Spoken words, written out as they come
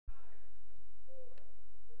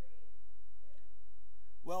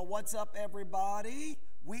Well, what's up, everybody?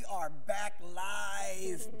 We are back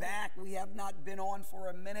live, back. We have not been on for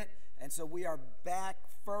a minute, and so we are back.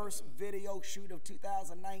 First video shoot of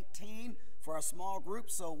 2019 for our small group,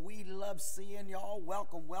 so we love seeing y'all.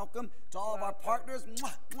 Welcome, welcome to all of our partners.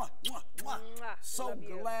 Mwah, mwah, mwah, mwah. So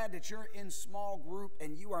glad that you're in small group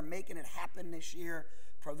and you are making it happen this year.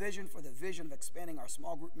 Provision for the vision of expanding our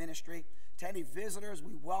small group ministry. To any visitors,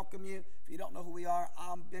 we welcome you. If you don't know who we are,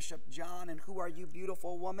 I'm Bishop John, and who are you,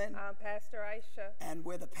 beautiful woman? I'm Pastor Aisha. And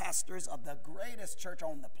we're the pastors of the greatest church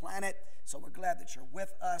on the planet, so we're glad that you're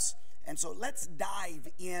with us. And so let's dive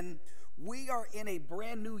in. We are in a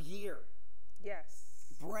brand new year. Yes.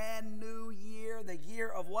 Brand new year, the year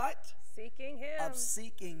of what? Seeking Him. Of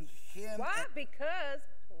seeking Him. Why? Because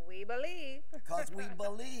we believe. Because we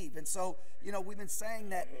believe. And so, you know, we've been saying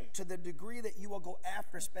that to the degree that you will go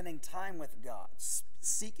after spending time with God,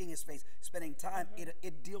 seeking His face, spending time,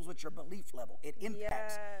 it deals with your belief level. It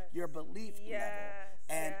impacts your belief level.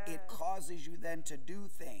 And it causes you then to do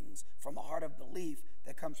things from a heart of belief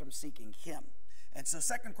that comes from seeking Him. And so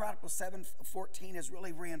 2 Chronicles 7:14 is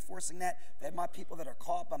really reinforcing that my people that are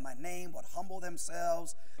called by my name would humble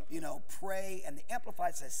themselves, you know, pray. And the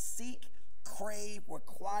Amplified says, seek, crave,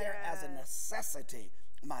 require as a necessity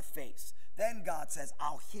my face. Then God says,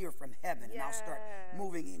 I'll hear from heaven and I'll start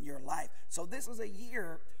moving in your life. So this is a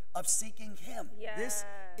year of seeking Him. This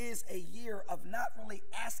is a year of not really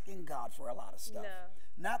asking God for a lot of stuff.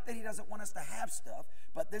 Not that He doesn't want us to have stuff,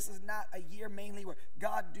 but this is not a year mainly where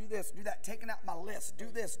God, do this, do that, taking out my list, do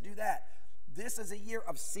this, do that. This is a year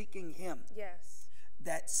of seeking Him.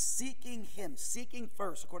 That seeking Him, seeking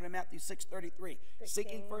first, according to Matthew 6:33,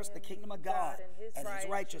 seeking first the kingdom of God and His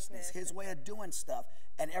righteousness, His way of doing stuff,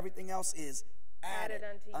 and everything else is added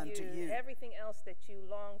unto you. Everything else that you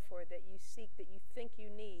long for, that you seek, that you think you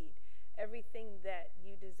need, everything that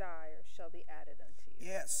you desire shall be added unto you.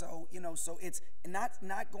 Yeah, so, you know, so it's not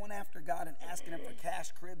going after God and asking Him for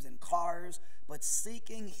cash cribs and cars, but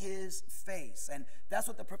seeking His face. And that's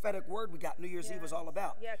what the prophetic word we got New Year's Eve was all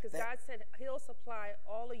about. Yeah, because God said He'll supply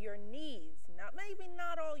all of your needs, maybe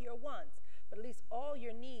not all your wants, but at least all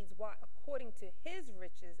your needs, according to His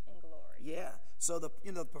riches and glory. Yeah. So the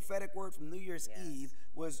the prophetic word from New Year's Eve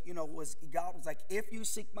was, God was like, if you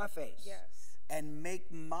seek my face and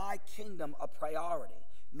make my kingdom a priority,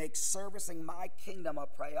 make servicing my kingdom a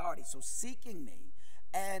priority. So seeking me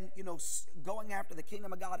and, going after the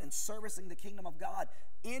kingdom of God and servicing the kingdom of God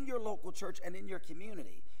in your local church and in your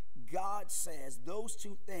community, God says those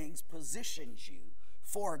two things positions you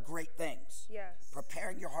for great things.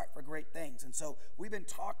 Preparing your heart for great things. And so we've been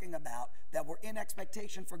talking about that we're in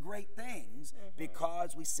expectation for great things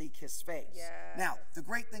because we seek His face. Now, the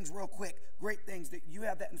great things, real quick, great things, that you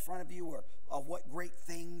have that in front of you, or of what great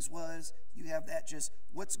things was. You have that, just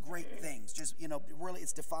what's great things? Just, really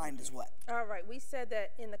it's defined as what? All right. We said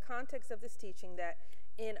that in the context of this teaching, that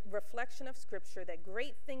in reflection of Scripture, that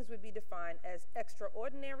great things would be defined as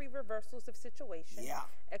extraordinary reversals of situation,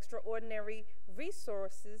 extraordinary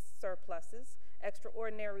resources, surpluses,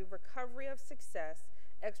 extraordinary recovery of success,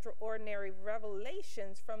 extraordinary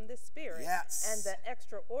revelations from the Spirit, and the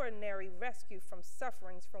extraordinary rescue from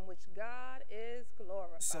sufferings from which God is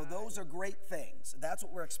glorified. So those are great things. That's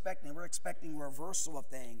what we're expecting. We're expecting reversal of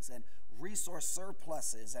things and resource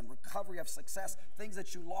surpluses and recovery of success, things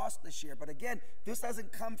that you lost this year. But again, this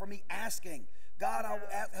doesn't come from me asking, God,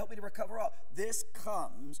 help me to recover all. This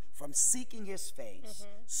comes from seeking His face,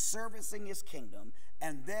 servicing His kingdom,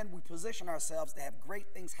 and then we position ourselves to have great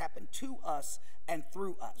things happen to us and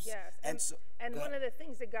through us. And one of the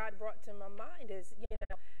things that God brought to my mind is,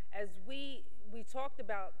 as we talked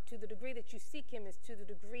about, to the degree that you seek Him is to the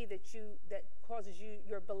degree that causes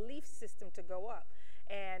your belief system to go up.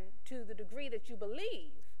 And to the degree that you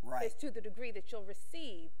believe is to the degree that you'll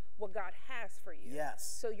receive what God has for you.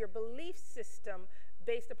 So your belief system,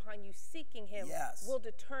 based upon you seeking Him, will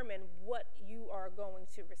determine what you are going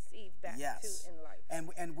to receive back to in life.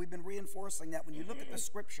 And we've been reinforcing that when you look at the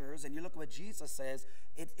Scriptures and you look at what Jesus says,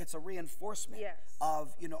 it's a reinforcement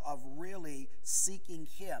of really seeking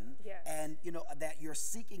Him, and that you're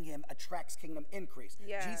seeking Him attracts kingdom increase.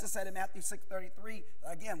 Jesus said in Matthew 6:33,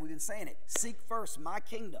 again, we've been saying it, seek first my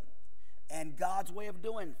kingdom and God's way of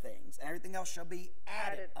doing things, and everything else shall be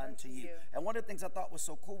added unto you. And one of the things I thought was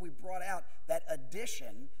so cool, we brought out that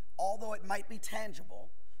addition, although it might be tangible,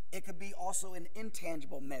 it could be also in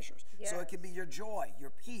intangible measures. So it could be your joy, your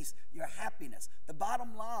peace, your happiness. The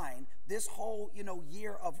bottom line, this whole,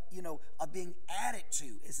 year of being added to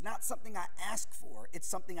is not something I ask for. It's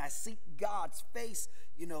something I seek God's face,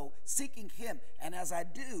 seeking Him. And as I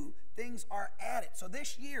do, things are added. So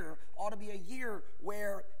this year ought to be a year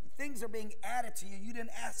where things are being added to you you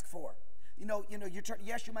didn't ask for.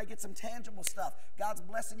 Yes, you might get some tangible stuff. God's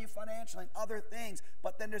blessing you financially and other things,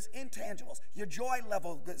 but then there's intangibles. Your joy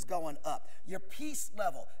level is going up. Your peace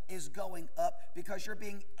level is going up because you're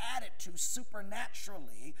being added to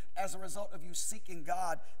supernaturally as a result of you seeking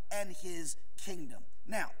God and his kingdom.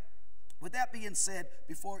 Now, with that being said,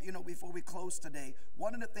 before we close today,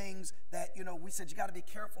 one of the things that, we said you got to be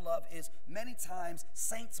careful of is many times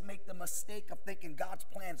saints make the mistake of thinking God's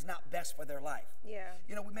plan is not best for their life. Yeah.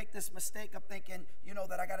 We make this mistake of thinking,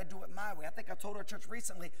 that I got to do it my way. I think I told our church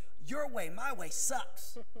recently, your way, my way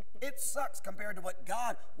sucks. It sucks compared to what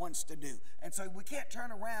God wants to do. And so we can't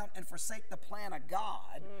turn around and forsake the plan of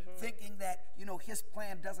God, thinking that, his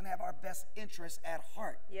plan doesn't have our best interests at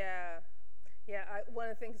heart. Yeah. Yeah, one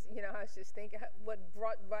of the things, I was just thinking, what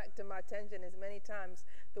brought back to my attention is many times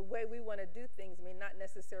the way we want to do things may not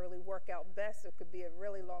necessarily work out best. It could be a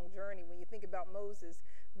really long journey. When you think about Moses,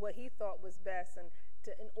 what he thought was best, and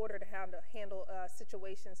in order to handle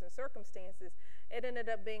situations and circumstances, it ended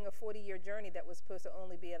up being a 40-year journey that was supposed to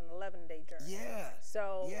only be an 11-day journey. Yeah.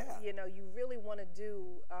 So, you really want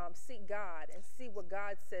to seek God and see what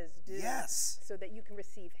God says do. Yes. So that you can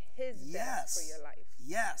receive his best for your life.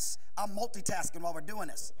 Yes. I'm multitasking while we're doing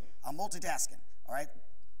this. I'm multitasking, all right?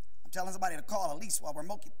 I'm telling somebody to call Elise while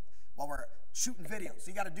we're shooting video. So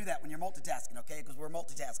you got to do that when you're multitasking, okay? Because we're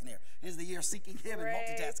multitasking here. Here's the year seeking him and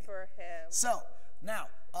multitasking. For him. So now,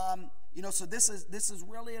 so this is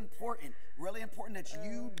really important that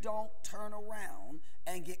you don't turn around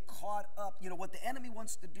and get caught up. What the enemy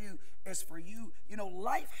wants to do is for you,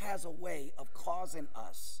 life has a way of causing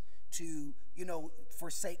us to,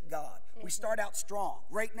 forsake God. We start out strong.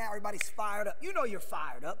 Right now, everybody's fired up. You're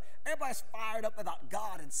fired up. Everybody's fired up about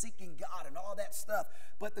God and seeking God and all that stuff.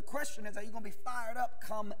 But the question is, are you going to be fired up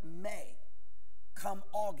come May, come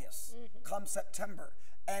August, come September?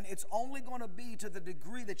 And it's only going to be to the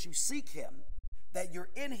degree that you seek him, that you're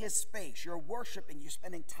in his space, you're worshiping, you're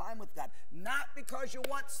spending time with God, not because you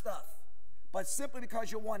want stuff, but simply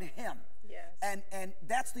because you want him. Yes. And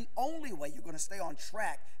that's the only way you're going to stay on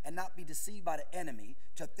track and not be deceived by the enemy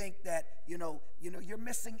to think that, you're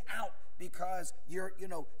missing out because you're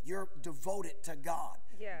devoted to God.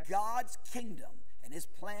 Yes. God's kingdom and his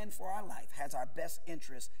plan for our life has our best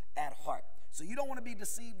interests at heart. So you don't want to be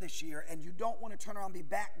deceived this year, and you don't want to turn around and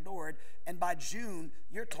be backdoored, and by June,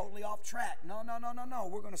 you're totally off track. No.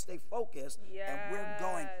 We're going to stay focused, and we're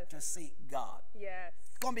going to seek God. Yes.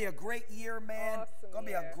 It's going to be a great year, man. Awesome It's going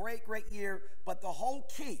to be a great, great year. But the whole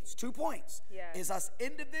key, it's 2 points, is us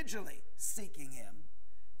individually seeking him,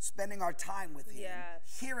 spending our time with him,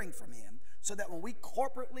 hearing from him, so that when we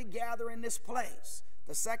corporately gather in this place,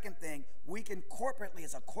 the second thing, we can corporately,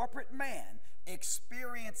 as a corporate man,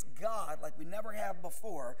 experience God like we never have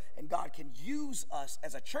before, and God can use us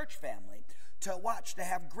as a church family to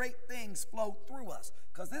have great things flow through us.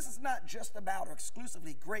 Because this is not just about or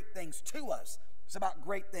exclusively great things to us. It's about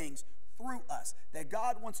great things through us. That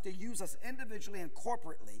God wants to use us individually and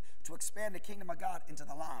corporately to expand the kingdom of God into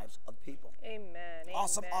the lives of people. Amen.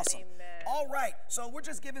 Awesome. Amen. All right. So we're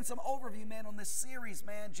just giving some overview, man, on this series,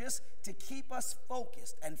 man, just to keep us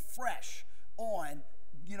focused and fresh on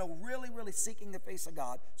really seeking the face of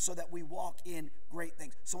God so that we walk in great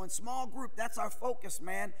things. So in small group, that's our focus,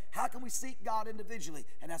 man. How can we seek God individually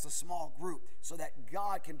and as a small group so that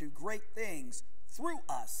God can do great things through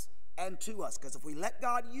us and to us? Because if we let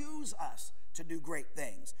God use us to do great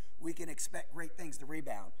things, we can expect great things to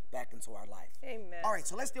rebound back into our life. Amen. All right,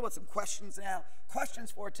 so let's deal with some questions now.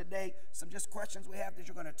 Questions for today, some just questions we have that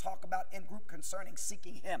you're going to talk about in group concerning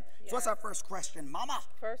seeking him. Yes. So what's our first question, Mama?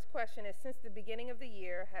 First question is, since the beginning of the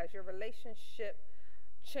year, has your relationship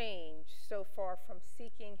changed so far from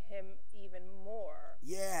seeking him even more?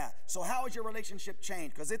 Yeah. So how has your relationship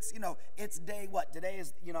changed? Because it's, it's day what? Today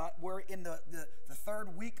is, we're in the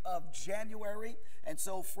third week of January. And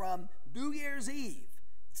so from New Year's Eve,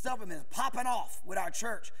 stuff has been popping off with our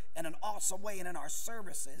church in an awesome way and in our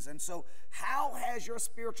services. And so how has your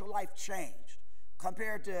spiritual life changed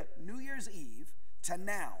compared to New Year's Eve to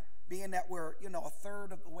now, being that we're, a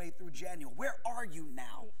third of the way through January? Where are you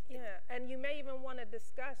now? Yeah, and you may even want to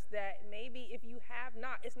discuss that maybe if you have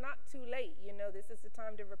not, it's not too late. This is the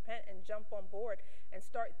time to repent and jump on board and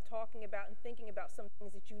start talking about and thinking about some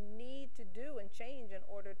things that you need to do and change in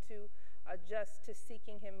order to adjust to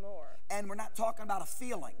seeking him more. And we're not talking about a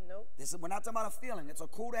feeling. Nope. We're not talking about a feeling. It's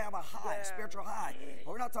cool to have a high, a spiritual high.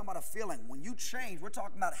 But we're not talking about a feeling. When you change, we're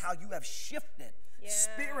talking about how you have shifted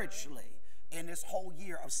spiritually in this whole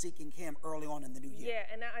year of seeking him early on in the new year.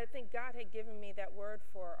 Yeah, and I think God had given me that word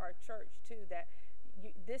for our church too, that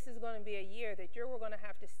this is going to be a year that you're going to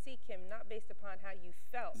have to seek him, not based upon how you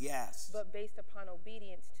felt, yes, but based upon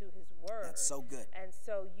obedience to his word. That's so good. And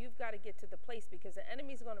so you've got to get to the place, because the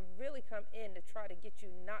enemy's going to really come in to try to get you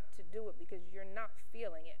not to do it because you're not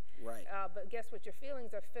feeling it. Right. But guess what? Your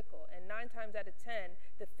feelings are fickle, and 9 times out of 10,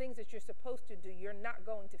 the things that you're supposed to do, you're not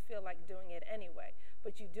going to feel like doing it anyway,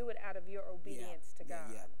 but you do it out of your obedience to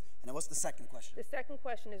God. Yeah. And then what's the second question? The second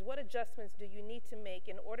question is, what adjustments do you need to make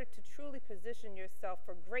in order to truly position yourself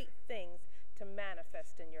for great things to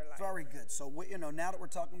manifest in your life? Very good. So, now that we're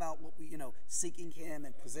talking about what we, seeking him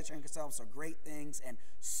and positioning ourselves for great things, and,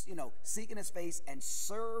 seeking his face and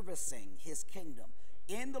servicing his kingdom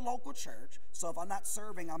in the local church. So if I'm not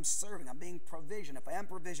serving, I'm serving. I'm being provision. If I am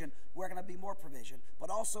provision, we're going to be more provision.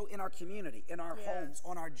 But also in our community, in our homes,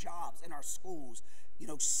 on our jobs, in our schools,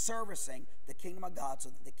 servicing the kingdom of God so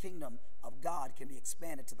that the kingdom of God can be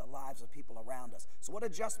expanded to the lives of people around us. So what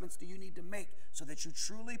adjustments do you need to make so that you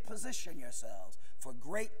truly position yourselves for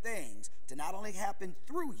great things to not only happen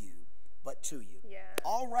through you, but to you? Yeah.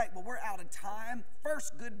 All right, well, we're out of time.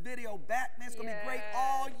 First good video back, man. It's going to be great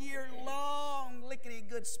all year long. Lickety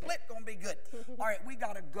good split, going to be good. All right, we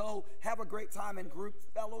got to go. Have a great time in group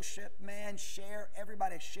fellowship, man. Share.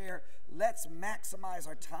 Everybody share. Let's maximize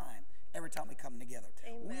our time every time we come together.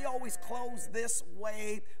 Amen. We always close this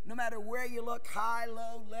way. No matter where you look, high,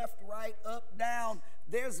 low, left, right, up, down,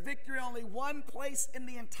 there's victory only one place in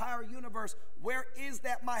the entire universe. Where is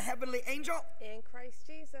that, my heavenly angel? In Christ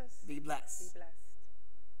Jesus. Be blessed. Be blessed.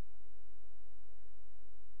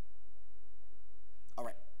 All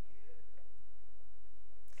right.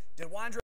 Did Wandra